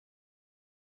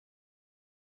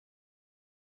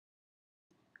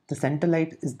The center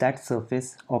light is that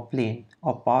surface or plane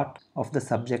or part of the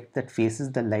subject that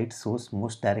faces the light source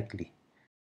most directly.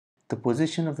 The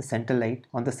position of the center light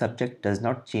on the subject does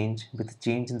not change with the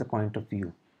change in the point of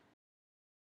view.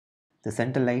 The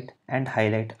center light and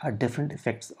highlight are different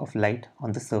effects of light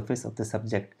on the surface of the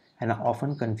subject and are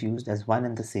often confused as one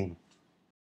and the same.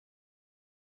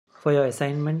 For your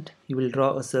assignment, you will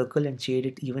draw a circle and shade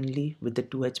it evenly with the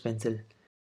 2H pencil.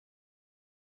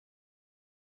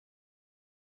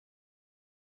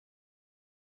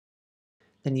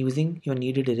 Then using your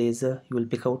kneaded eraser, you will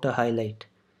pick out a highlight.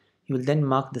 You will then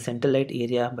mark the center light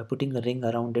area by putting a ring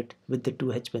around it with the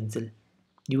 2H pencil.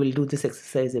 You will do this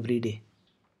exercise every day.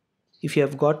 If you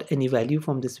have got any value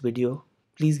from this video,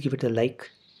 please give it a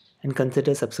like and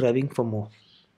consider subscribing for more.